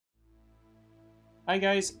Hi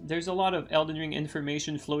guys, there's a lot of Elden Ring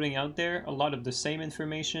information floating out there, a lot of the same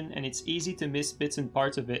information, and it's easy to miss bits and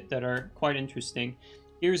parts of it that are quite interesting.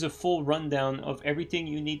 Here's a full rundown of everything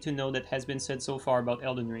you need to know that has been said so far about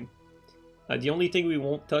Elden Ring. The only thing we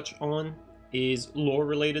won't touch on is lore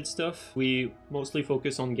related stuff. We mostly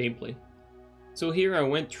focus on gameplay. So here I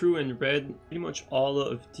went through and read pretty much all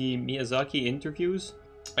of the Miyazaki interviews.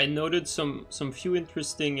 I noted some few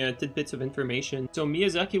interesting tidbits of information. So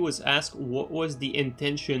Miyazaki was asked what was the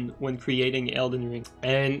intention when creating Elden Ring,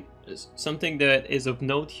 and something that is of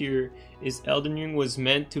note here is Elden Ring was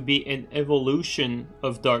meant to be an evolution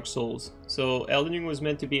of Dark Souls. So Elden Ring was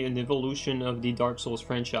meant to be an evolution of the Dark Souls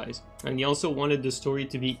franchise, and he also wanted the story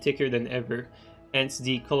to be thicker than ever, hence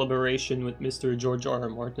the collaboration with Mr. George R.R.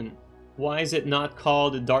 Martin. Why is it not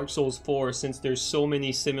called Dark Souls 4 since there's so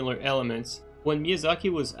many similar elements? When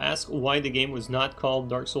Miyazaki was asked why the game was not called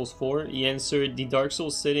Dark Souls 4, he answered the Dark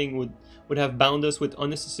Souls setting would have bound us with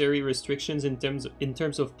unnecessary restrictions in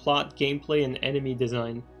terms of plot, gameplay, and enemy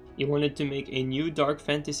design. He wanted to make a new dark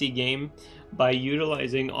fantasy game by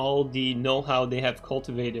utilizing all the know-how they have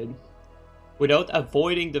cultivated, without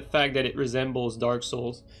avoiding the fact that it resembles Dark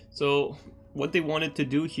Souls. So what they wanted to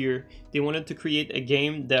do here, they wanted to create a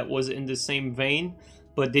game that was in the same vein,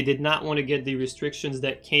 but they did not want to get the restrictions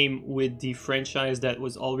that came with the franchise that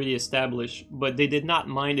was already established. But they did not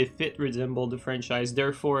mind if it resembled the franchise,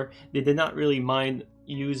 therefore they did not really mind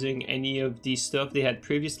using any of the stuff they had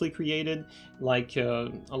previously created, like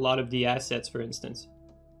a lot of the assets, for instance.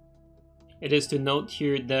 It is to note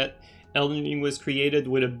here that Elden Ring was created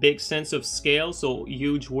with a big sense of scale, so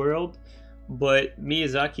huge world, but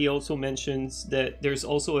Miyazaki also mentions that there's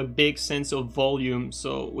also a big sense of volume,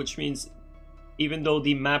 so which means even though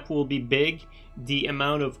the map will be big, the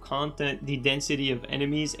amount of content, the density of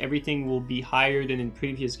enemies, everything will be higher than in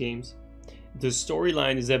previous games. The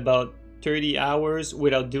storyline is about 30 hours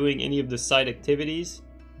without doing any of the side activities.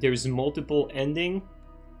 There's multiple endings,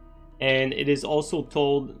 and it is also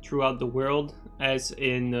told throughout the world, as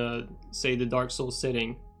in, say, the Dark Souls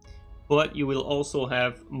setting. But you will also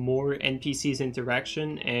have more NPCs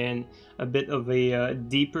interaction and a bit of a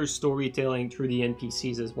deeper storytelling through the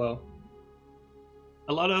NPCs as well.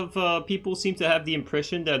 A lot of people seem to have the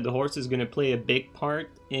impression that the horse is going to play a big part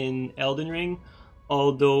in Elden Ring,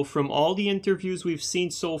 although from all the interviews we've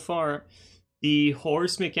seen so far, the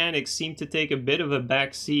horse mechanics seem to take a bit of a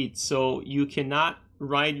back seat, so you cannot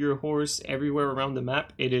ride your horse everywhere around the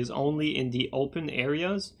map. It is only in the open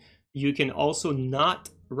areas. You can also not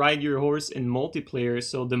ride your horse in multiplayer,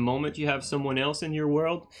 so the moment you have someone else in your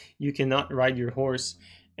world, you cannot ride your horse.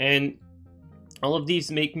 And all of these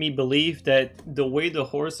make me believe that the way the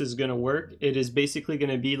horse is going to work, it is basically going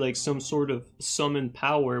to be like some sort of summon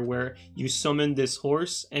power where you summon this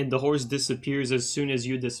horse and the horse disappears as soon as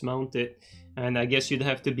you dismount it. And I guess you'd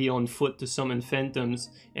have to be on foot to summon phantoms,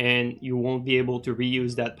 and you won't be able to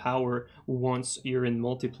reuse that power once you're in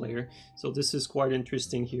multiplayer. So this is quite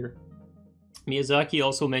interesting here. Miyazaki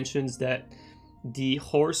also mentions that the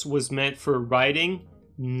horse was meant for riding,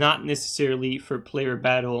 not necessarily for player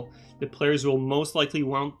battle. The players will most likely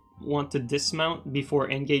want to dismount before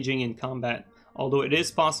engaging in combat, although it is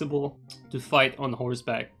possible to fight on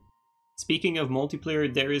horseback. Speaking of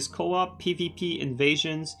multiplayer, there is co-op, PvP,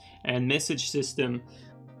 invasions, and message system.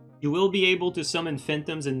 You will be able to summon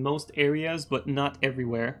phantoms in most areas, but not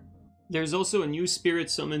everywhere. There's also a new spirit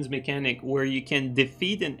summons mechanic where you can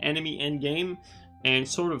defeat an enemy endgame and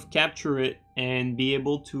sort of capture it and be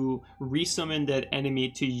able to resummon that enemy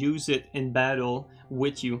to use it in battle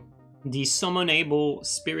with you. The summonable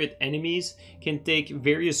spirit enemies can take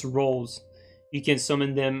various roles. You can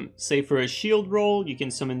summon them, say, for a shield role, you can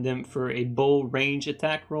summon them for a bow range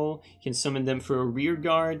attack role, you can summon them for a rear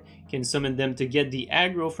guard, you can summon them to get the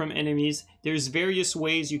aggro from enemies. There's various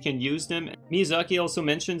ways you can use them. Miyazaki also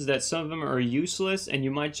mentions that some of them are useless and you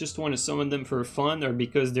might just want to summon them for fun or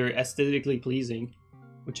because they're aesthetically pleasing,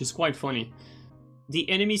 which is quite funny. The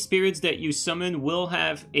enemy spirits that you summon will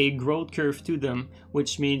have a growth curve to them,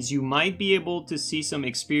 which means you might be able to see some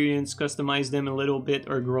experience, customize them a little bit,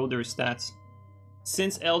 or grow their stats.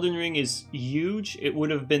 Since Elden Ring is huge, it would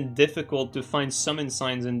have been difficult to find summon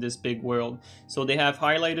signs in this big world, so they have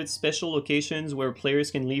highlighted special locations where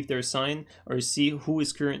players can leave their sign or see who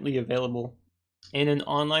is currently available. In an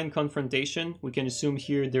online confrontation, we can assume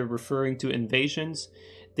here they're referring to invasions,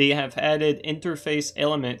 they have added interface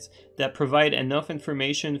elements that provide enough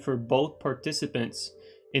information for both participants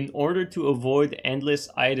in order to avoid endless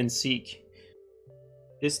hide and seek.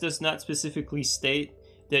 This does not specifically state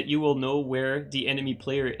that you will know where the enemy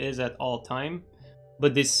player is at all time,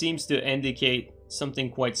 but this seems to indicate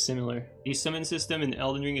something quite similar. The summon system in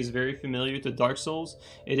Elden Ring is very familiar to Dark Souls.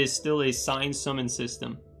 It is still a signed summon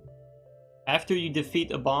system. After you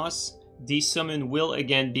defeat a boss, the summon will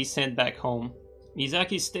again be sent back home.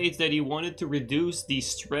 Miyazaki states that he wanted to reduce the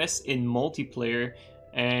stress in multiplayer,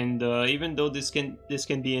 and even though this can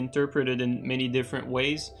be interpreted in many different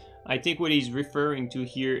ways, I think what he's referring to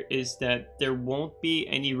here is that there won't be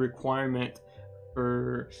any requirement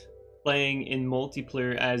for playing in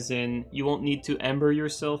multiplayer, as in you won't need to ember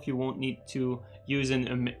yourself, you won't need to use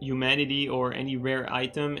an humanity or any rare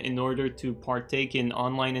item in order to partake in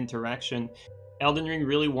online interaction. Elden Ring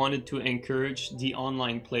really wanted to encourage the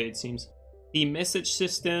online play, it seems. The message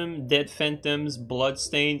system, Dead Phantoms,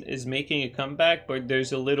 Bloodstained, is making a comeback, but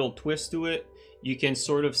there's a little twist to it. You can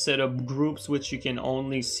sort of set up groups which you can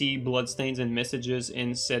only see bloodstains and messages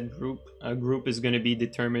in said group. A group is going to be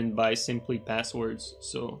determined by simply passwords.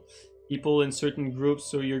 So people in certain groups,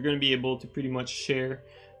 so you're going to be able to pretty much share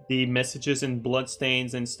the messages and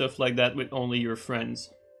bloodstains and stuff like that with only your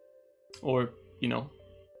friends. Or, you know,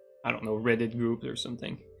 I don't know, Reddit groups or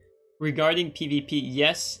something. Regarding PvP,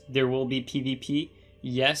 yes, there will be PvP.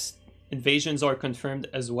 Yes, invasions are confirmed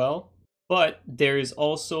as well. But there is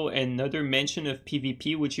also another mention of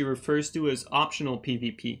PvP, which he refers to as optional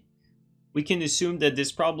PvP. We can assume that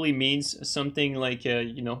this probably means something like a,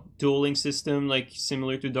 you know, dueling system, like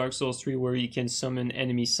similar to Dark Souls 3, where you can summon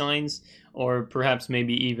enemy signs, or perhaps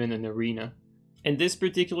maybe even an arena. In this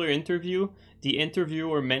particular interview, the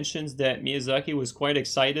interviewer mentions that Miyazaki was quite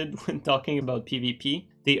excited when talking about PvP.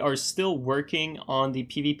 They are still working on the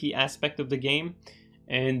PvP aspect of the game,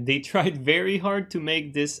 and they tried very hard to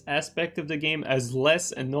make this aspect of the game as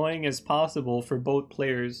less annoying as possible for both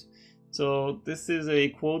players. So this is a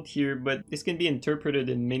quote here, but this can be interpreted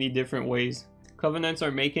in many different ways. Covenants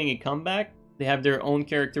are making a comeback. They have their own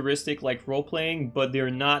characteristic like role-playing, but they're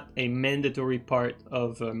not a mandatory part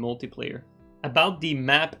of multiplayer. About the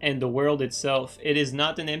map and the world itself, it is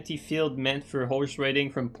not an empty field meant for horse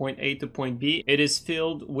riding from point A to point B. It is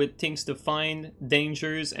filled with things to find,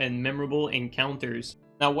 dangers, and memorable encounters.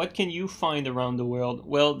 Now, what can you find around the world?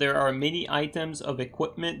 Well, there are many items of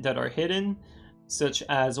equipment that are hidden, such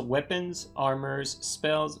as weapons, armors,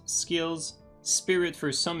 spells, skills, spirit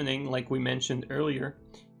for summoning, like we mentioned earlier,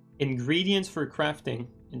 ingredients for crafting,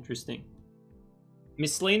 interesting.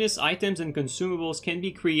 Miscellaneous items and consumables can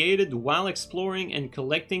be created while exploring and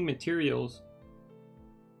collecting materials.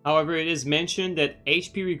 However, it is mentioned that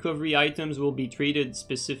HP recovery items will be treated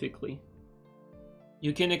specifically.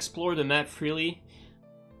 You can explore the map freely,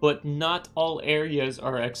 but not all areas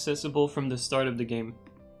are accessible from the start of the game.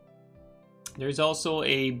 There's also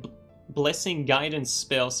a blessing guidance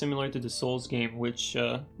spell similar to the Souls game, which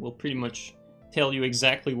will pretty much tell you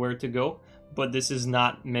exactly where to go, but this is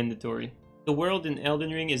not mandatory. The world in Elden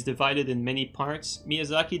Ring is divided in many parts.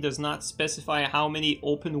 Miyazaki does not specify how many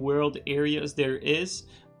open world areas there is,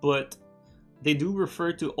 but they do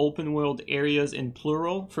refer to open world areas in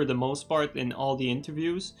plural for the most part in all the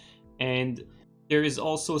interviews, and there is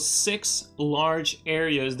also 6 large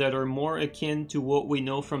areas that are more akin to what we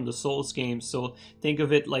know from the Souls games. So think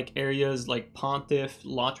of it like areas like Pontiff,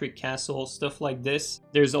 Lothric Castle, stuff like this.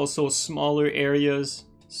 There's also smaller areas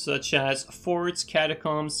such as forts,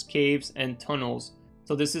 catacombs, caves, and tunnels.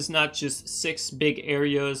 So this is not just 6 big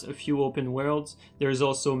areas, a few open worlds. There's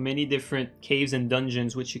also many different caves and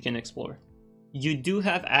dungeons which you can explore. You do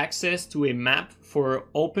have access to a map for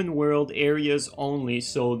open world areas only,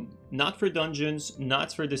 so not for dungeons,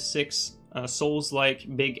 not for the 6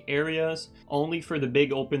 Souls-like big areas, only for the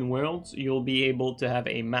big open worlds you'll be able to have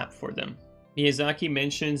a map for them. Miyazaki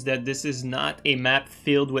mentions that this is not a map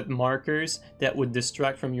filled with markers that would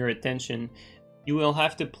distract from your attention. You will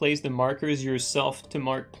have to place the markers yourself to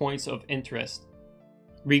mark points of interest.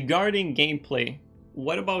 Regarding gameplay,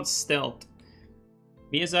 what about stealth?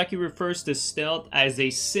 Miyazaki refers to stealth as a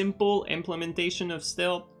simple implementation of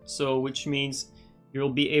stealth, so which means you'll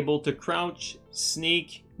be able to crouch,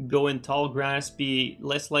 sneak, go in tall grass, be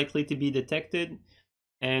less likely to be detected,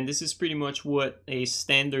 and this is pretty much what a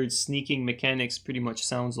standard sneaking mechanics pretty much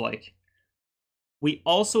sounds like. We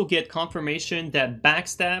also get confirmation that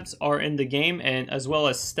backstabs are in the game, and as well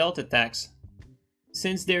as stealth attacks.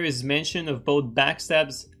 Since there is mention of both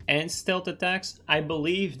backstabs and stealth attacks, I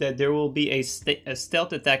believe that there will be a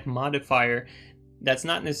stealth attack modifier that's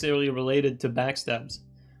not necessarily related to backstabs.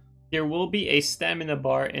 There will be a stamina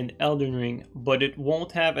bar in Elden Ring, but it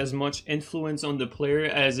won't have as much influence on the player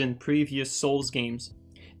as in previous Souls games.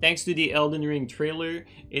 Thanks to the Elden Ring trailer,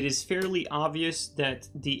 it is fairly obvious that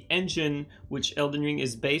the engine which Elden Ring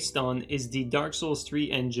is based on is the Dark Souls 3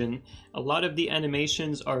 engine. A lot of the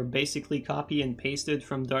animations are basically copy and pasted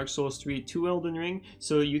from Dark Souls 3 to Elden Ring,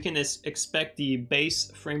 so you can expect the base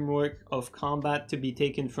framework of combat to be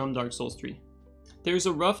taken from Dark Souls 3. There's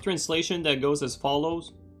a rough translation that goes as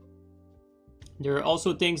follows. There are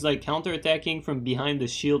also things like counterattacking from behind the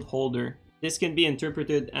shield holder. This can be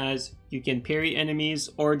interpreted as you can parry enemies,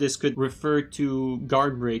 or this could refer to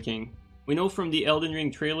guard breaking. We know from the Elden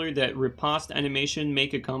Ring trailer that riposte animation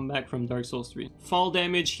make a comeback from Dark Souls 3. Fall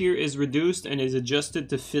damage here is reduced and is adjusted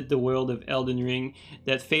to fit the world of Elden Ring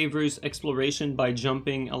that favors exploration by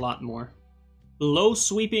jumping a lot more. Low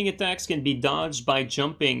sweeping attacks can be dodged by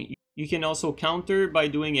jumping. You can also counter by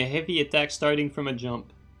doing a heavy attack starting from a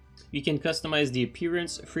jump. You can customize the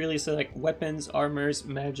appearance, freely select weapons, armors,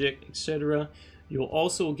 magic, etc. You'll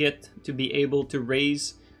also get to be able to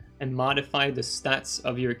raise and modify the stats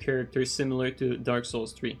of your character similar to Dark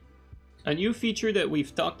Souls 3. A new feature that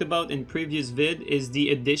we've talked about in previous vid is the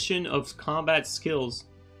addition of combat skills.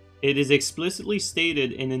 It is explicitly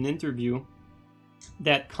stated in an interview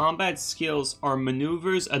that combat skills are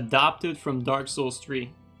maneuvers adopted from Dark Souls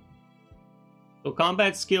 3. So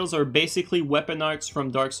combat skills are basically weapon arts from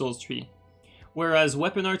Dark Souls 3. Whereas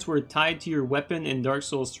weapon arts were tied to your weapon in Dark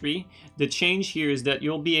Souls 3, the change here is that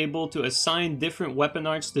you'll be able to assign different weapon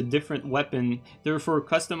arts to different weapon, therefore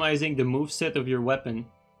customizing the moveset of your weapon.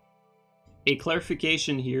 A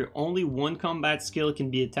clarification here, only one combat skill can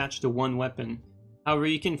be attached to one weapon. However,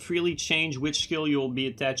 you can freely change which skill you'll be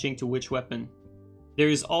attaching to which weapon. There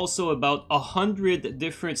is also about 100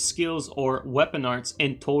 different skills or weapon arts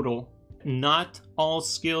in total. Not all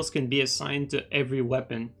skills can be assigned to every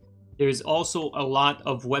weapon. There's also a lot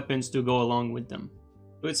of weapons to go along with them.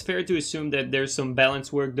 So it's fair to assume that there's some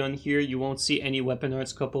balance work done here. You won't see any weapon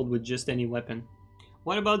arts coupled with just any weapon.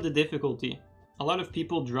 What about the difficulty? A lot of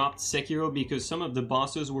people dropped Sekiro because some of the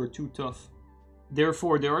bosses were too tough.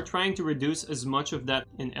 Therefore, they are trying to reduce as much of that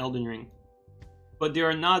in Elden Ring. But they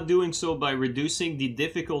are not doing so by reducing the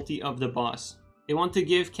difficulty of the boss. They want to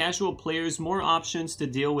give casual players more options to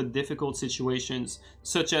deal with difficult situations,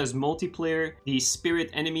 such as multiplayer, the spirit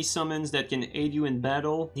enemy summons that can aid you in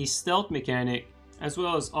battle, the stealth mechanic, as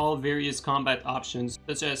well as all various combat options,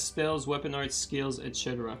 such as spells, weapon arts, skills,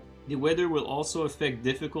 etc. The weather will also affect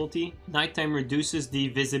difficulty. Nighttime reduces the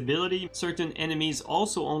visibility. Certain enemies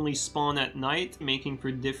also only spawn at night, making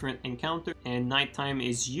for different encounters, and nighttime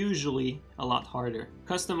is usually a lot harder.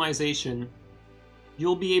 Customization.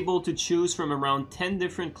 You'll be able to choose from around 10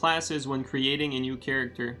 different classes when creating a new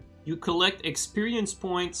character. You collect experience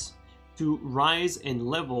points to rise in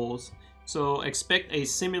levels, so expect a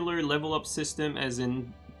similar level up system as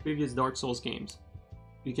in previous Dark Souls games.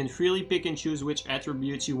 You can freely pick and choose which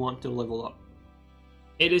attributes you want to level up.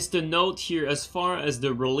 It is to note here, as far as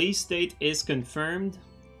the release date is confirmed,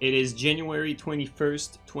 it is January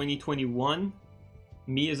 21st, 2021.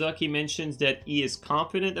 Miyazaki mentions that he is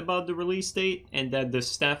confident about the release date and that the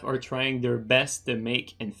staff are trying their best to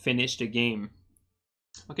make and finish the game.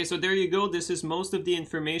 Okay, so there you go. This is most of the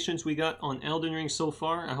information we got on Elden Ring so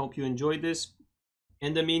far. I hope you enjoyed this.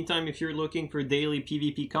 In the meantime, if you're looking for daily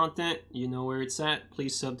PvP content, you know where it's at.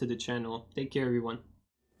 Please sub to the channel. Take care, everyone.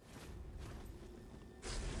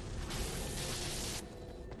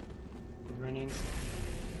 Running.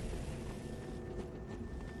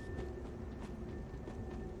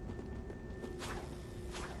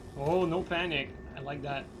 Oh, no panic. I like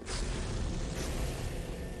that.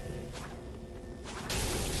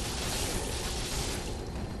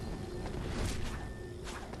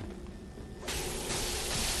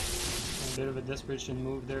 A bit of a desperation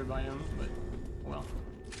move there by him, but well.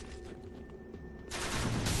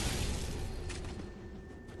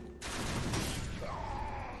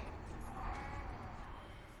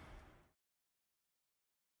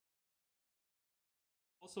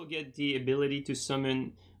 Also get the ability to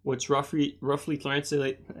summon what's roughly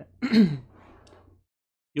translate.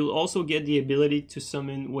 You'll also get the ability to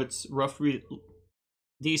summon what's roughly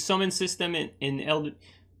the summon system in Elden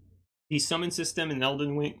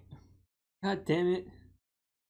Ring. God damn it.